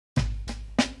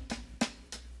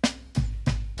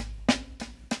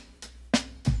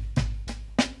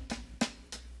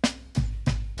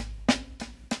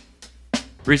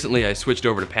Recently I switched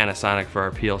over to Panasonic for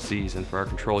our PLCs and for our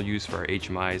control use for our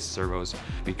HMIs, servos,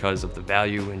 because of the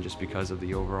value and just because of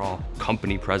the overall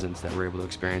company presence that we're able to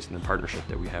experience in the partnership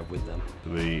that we have with them.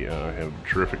 They have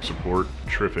terrific support,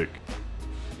 terrific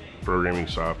programming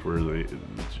software.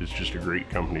 It's just a great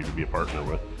company to be a partner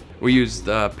with. We use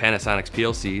Panasonic's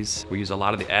PLCs. We use a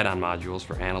lot of the add-on modules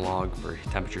for analog, for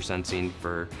temperature sensing,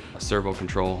 for servo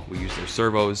control. We use their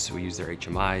servos, we use their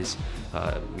HMIs,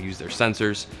 we use their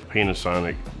sensors.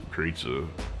 Panasonic creates a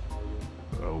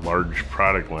large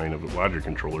product line of logic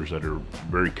controllers that are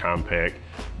very compact,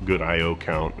 good I/O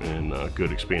count, and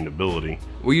good expandability.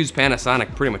 We use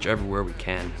Panasonic pretty much everywhere we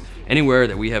can. Anywhere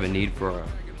that we have a need for a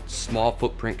small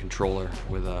footprint controller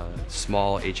with a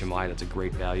small HMI that's a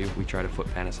great value, we try to put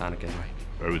Panasonic in.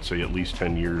 I would say at least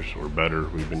 10 years or better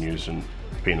we've been using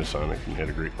Panasonic and had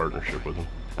a great partnership with them.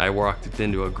 I walked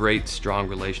into a great, strong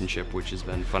relationship, which has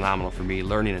been phenomenal for me,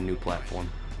 learning a new platform.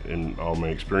 In all my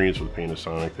experience with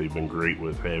Panasonic, they've been great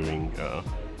with having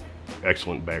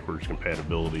excellent backwards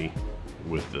compatibility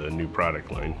with the new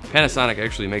product line. Panasonic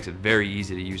actually makes it very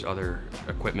easy to use other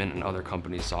equipment and other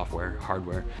companies' software,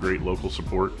 hardware. Great local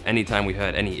support. Anytime we've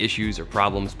had any issues or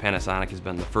problems, Panasonic has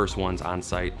been the first ones on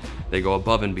site. They go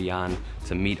above and beyond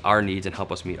to meet our needs and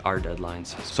help us meet our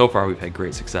deadlines. So far we've had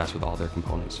great success with all their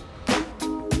components.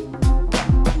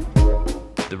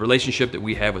 The relationship that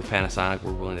we have with Panasonic,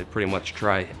 we're willing to pretty much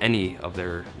try any of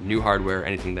their new hardware,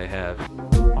 anything they have.